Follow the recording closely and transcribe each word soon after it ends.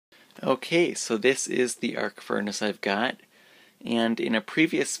Okay, so this is the arc furnace I've got, and in a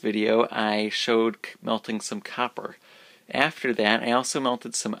previous video I showed melting some copper. After that I also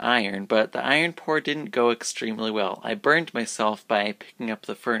melted some iron, but the iron pour didn't go extremely well. I burned myself by picking up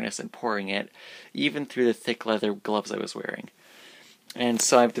the furnace and pouring it, even through the thick leather gloves I was wearing. And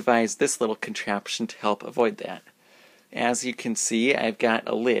so I've devised this little contraption to help avoid that. As you can see, I've got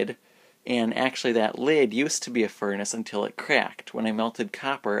a lid. And actually that lid used to be a furnace until it cracked. When I melted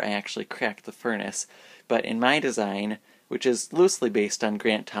copper, I actually cracked the furnace. But in my design, which is loosely based on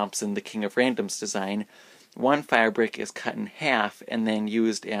Grant Thompson, the King of Random's design, one fire brick is cut in half and then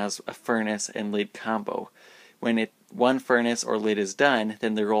used as a furnace and lid combo. When one furnace or lid is done,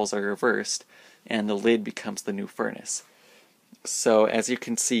 then the roles are reversed, and the lid becomes the new furnace. So as you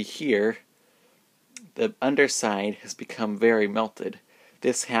can see here, the underside has become very melted.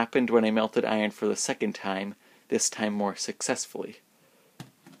 This happened when I melted iron for the second time, this time more successfully.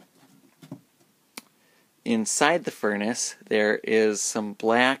 Inside the furnace there is some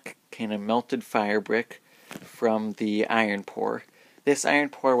black kind of melted fire brick from the iron pour. This iron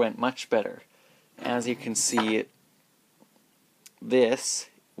pour went much better. As you can see, this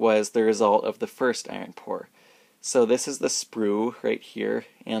was the result of the first iron pour. So this is the sprue right here,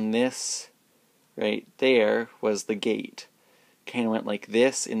 and this right there was the gate. Kind of went like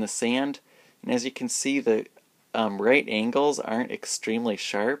this in the sand, and as you can see, the right angles aren't extremely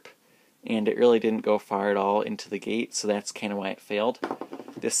sharp, and it really didn't go far at all into the gate, so that's kind of why it failed.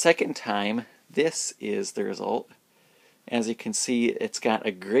 The second time, this is the result. As you can see, it's got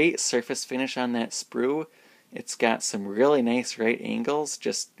a great surface finish on that sprue. It's got some really nice right angles,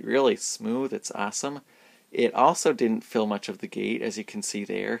 just really smooth. It's awesome. It also didn't fill much of the gate, as you can see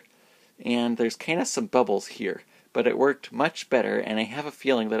there, and there's kind of some bubbles here. But it worked much better, and I have a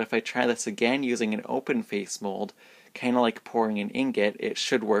feeling that if I try this again using an open face mold, kind of like pouring an ingot, it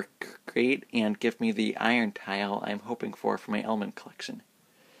should work great and give me the iron tile I'm hoping for my element collection.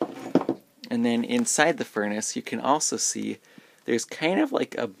 And then inside the furnace you can also see there's kind of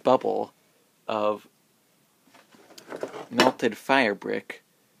like a bubble of melted fire brick,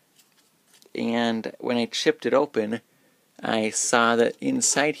 and when I chipped it open I saw that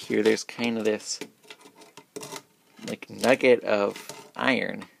inside here there's kind of this like nugget of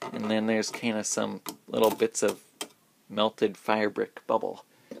iron, and then there's kind of some little bits of melted fire brick bubble.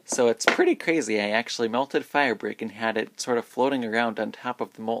 So it's pretty crazy. I actually melted fire brick and had it sort of floating around on top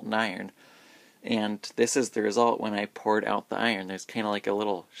of the molten iron, and this is the result when I poured out the iron. There's kind of like a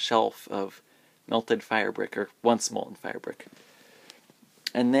little shelf of melted fire brick, or once molten fire brick.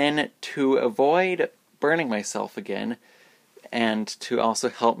 And then to avoid burning myself again, and to also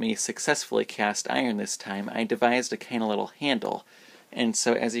help me successfully cast iron this time, I devised a kind of little handle. And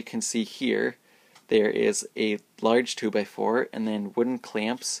so as you can see here, there is a large 2x4 and then wooden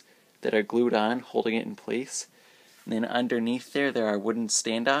clamps that are glued on, holding it in place. And then underneath there are wooden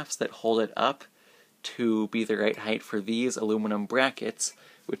standoffs that hold it up to be the right height for these aluminum brackets,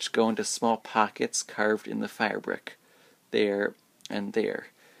 which go into small pockets carved in the fire brick, there and there.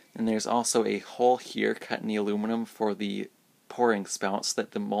 And there's also a hole here cut in the aluminum for the pouring spout so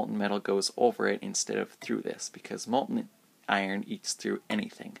that the molten metal goes over it instead of through this, because molten iron eats through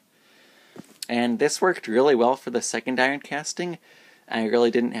anything. And this worked really well for the second iron casting. I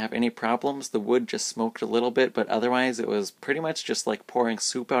really didn't have any problems. The wood just smoked a little bit, but otherwise it was pretty much just like pouring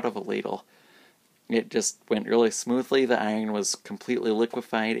soup out of a ladle. It just went really smoothly. The iron was completely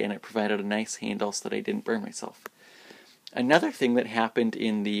liquefied, and it provided a nice handle so that I didn't burn myself. Another thing that happened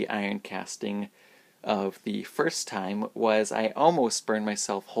in the iron casting of the first time was I almost burned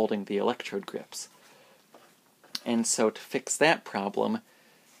myself holding the electrode grips. And so to fix that problem,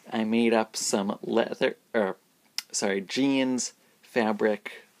 I made up some jeans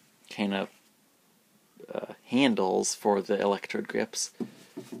fabric kind of handles for the electrode grips,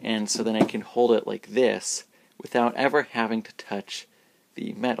 and so then I can hold it like this without ever having to touch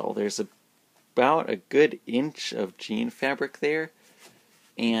the metal. There's about a good inch of jean fabric there,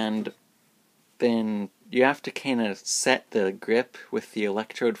 and then you have to kind of set the grip with the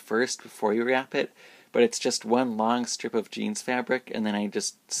electrode first before you wrap it, but it's just one long strip of jeans fabric, and then I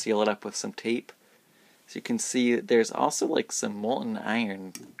just seal it up with some tape. So you can see there's also like some molten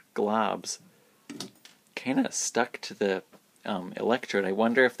iron globs kind of stuck to the electrode. I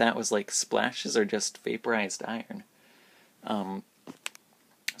wonder if that was like splashes or just vaporized iron.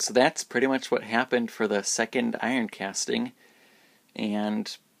 So that's pretty much what happened for the second iron casting,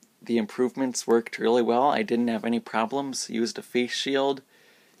 and the improvements worked really well. I didn't have any problems, used a face shield,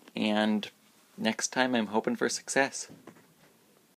 and next time I'm hoping for success.